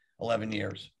 11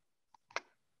 years.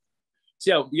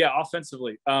 So yeah,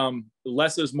 offensively,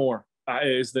 less is more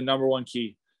is the number one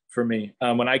key for me.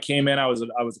 When I came in, I was a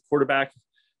quarterback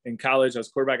in college. I was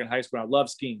a quarterback in high school. I loved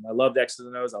scheme. I loved X's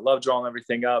and O's. I loved drawing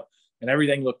everything up, and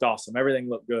everything looked awesome. Everything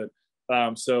looked good.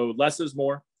 So less is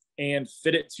more, and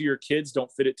fit it to your kids.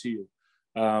 Don't fit it to you.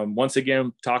 Once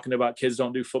again, talking about kids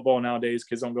don't do football nowadays.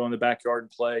 Kids don't go in the backyard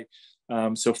and play.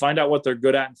 So find out what they're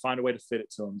good at and find a way to fit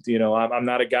it to them. You know, I'm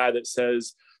not a guy that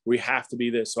says we have to be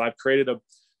this. So I've created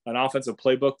an offensive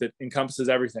playbook that encompasses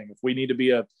everything. If we need to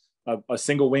be a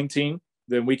single wing team,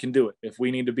 then we can do it. If we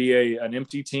need to be an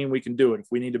empty team, we can do it. If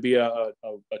we need to be a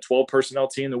 12 personnel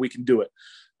team, then we can do it.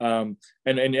 And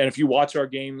if you watch our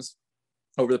games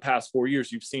over the past 4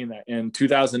 years, you've seen that. In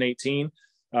 2018,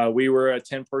 we were a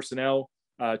 10 personnel,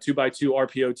 2x2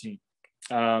 RPO team.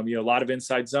 A lot of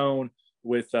inside zone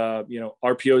with,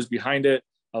 RPOs behind it,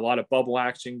 a lot of bubble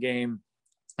action game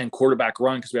and quarterback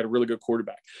run because we had a really good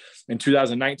quarterback. In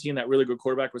 2019, that really good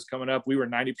quarterback was coming up. We were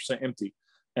 90% empty,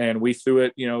 and we threw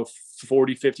it,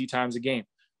 40, 50 times a game,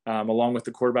 along with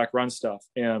the quarterback run stuff.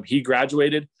 He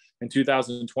graduated in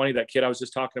 2020. That kid I was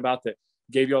just talking about that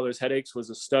gave you all those headaches was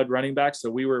a stud running back. So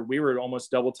we were almost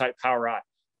double type power I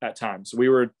at times. So we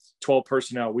were 12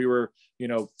 personnel. We were,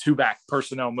 2-back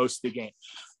personnel most of the game.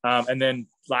 And then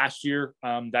last year,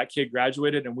 that kid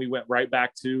graduated, and we went right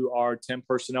back to our 10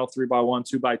 personnel, 3x1,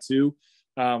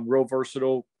 2x2, real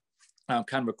versatile, kind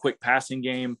of a quick passing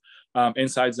game,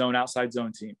 inside zone, outside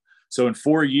zone team. So in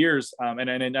 4 years, and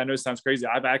I know it sounds crazy,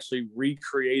 I've actually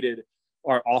recreated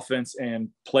our offense and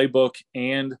playbook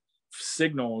and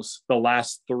signals the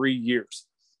last 3 years.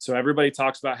 So everybody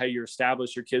talks about how you're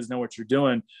established, your kids know what you're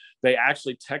doing. They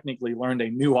actually technically learned a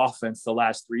new offense the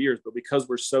last 3 years, but because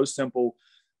we're so simple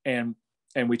and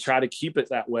we try to keep it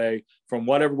that way, from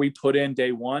whatever we put in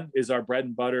day one is our bread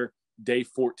and butter day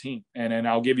 14. And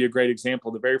I'll give you a great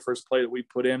example. The very first play that we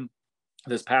put in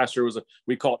this past year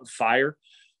we call it fire.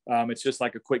 It's just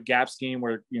like a quick gap scheme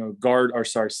where,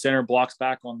 center blocks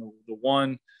back on the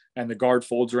one, and the guard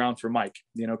folds around for Mike,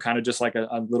 kind of just like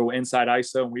a little inside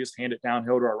ISO. And we just hand it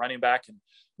downhill to our running back and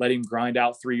let him grind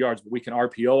out 3 yards. But we can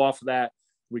RPO off of that.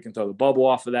 We can throw the bubble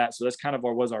off of that. So that's kind of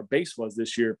our base was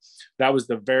this year. That was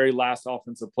the very last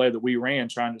offensive play that we ran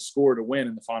trying to score to win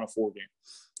in the Final Four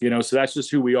game. So that's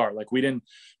just who we are. Like we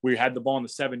had the ball on the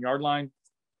 7-yard line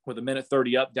with a minute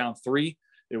 30 up, down 3.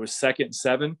 It was 2nd and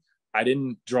 7. I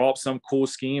didn't draw up some cool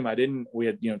scheme. We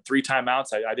had, 3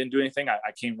 timeouts. I didn't do anything. I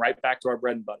came right back to our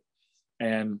bread and butter.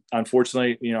 And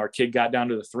unfortunately, our kid got down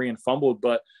to the 3 and fumbled,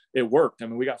 but it worked. I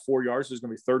mean, we got 4 yards. There's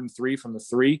going to be 3rd and 3 from the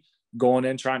 3, going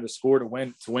in, trying to score to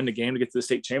win the game, to get to the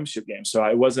state championship game. So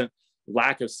it wasn't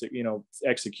lack of,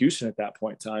 execution at that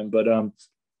point in time. But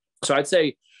so I'd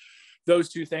say those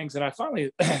 2 things. And I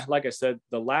finally, like I said,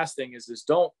 the last thing is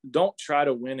don't try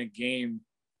to win a game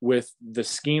with the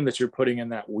scheme that you're putting in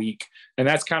that week. And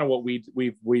that's kind of what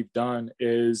we've done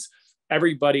is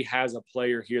everybody has a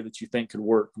player here that you think could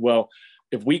work. Well,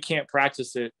 if we can't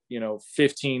practice it,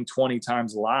 15, 20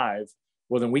 times live,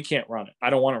 well, then we can't run it. I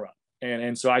don't want to run it.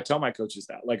 And so I tell my coaches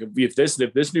that, like, if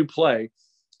this new play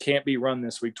can't be run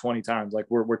this week 20 times, like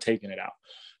we're taking it out.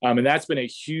 And that's been a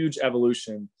huge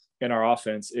evolution in our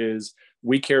offense is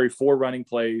we carry 4 running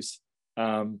plays.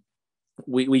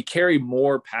 We carry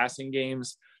more passing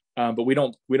games, but we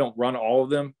don't run all of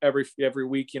them every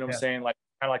week. You know what I'm saying? Like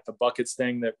kind of like the buckets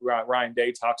thing that Ryan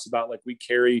Day talks about. Like we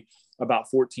carry about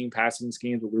 14 passing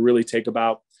schemes, but we really take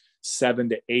about 7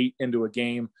 to 8 into a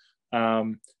game.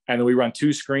 And then we run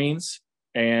 2 screens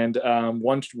and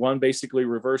one basically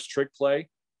reverse trick play,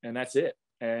 and that's it.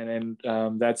 And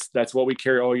that's what we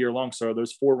carry all year long. So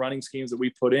those 4 running schemes that we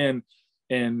put in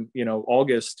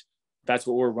August, that's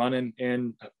what we're running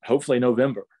in hopefully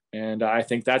November. And I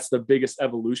think that's the biggest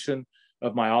evolution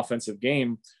of my offensive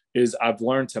game is I've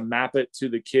learned to map it to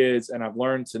the kids, and I've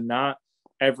learned to not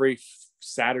every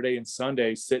Saturday and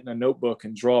Sunday sit in a notebook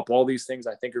and draw up all these things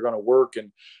I think are going to work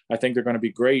and I think they're going to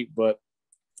be great, but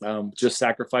just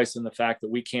sacrificing the fact that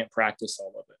we can't practice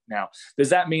all of it. Now, does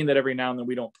that mean that every now and then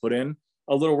we don't put in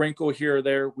a little wrinkle here or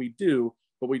there? We do,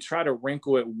 but we try to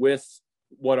wrinkle it with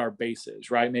what our base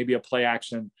is, right? Maybe a play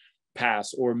action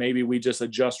pass, or maybe we just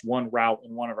adjust one route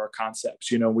in one of our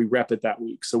concepts. We rep it that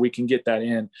week so we can get that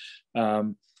in,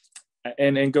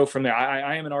 and go from there.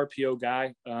 I am an RPO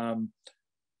guy.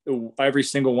 Every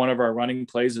single one of our running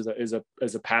plays is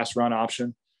a pass run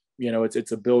option.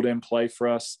 It's a built-in play for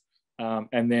us.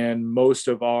 And then most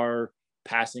of our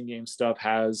passing game stuff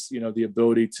has, the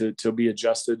ability to be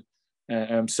adjusted.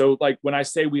 So like when I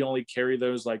say we only carry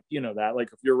those, like, that, like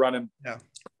if you're running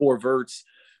 4 verts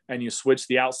and you switch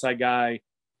the outside guy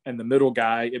and the middle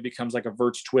guy, it becomes like a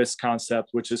verts twist concept,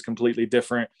 which is completely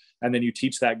different. And then you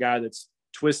teach that guy that's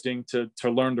twisting to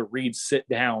learn to read sit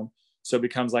down. So it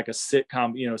becomes like a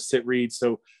sitcom, sit read.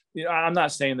 So, I'm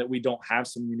not saying that we don't have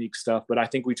some unique stuff, but I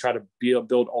think we try to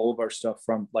build all of our stuff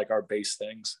from like our base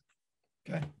things.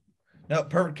 Okay. No,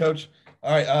 perfect, Coach.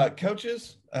 All right,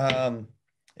 coaches,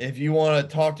 if you want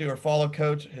to talk to or follow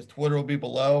Coach, his Twitter will be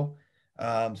below.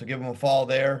 So give him a follow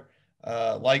there.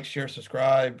 Like, share,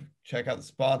 subscribe, check out the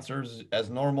sponsors as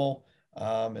normal.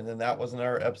 And then that was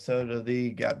another episode of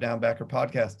the Gap Down Backer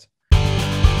podcast.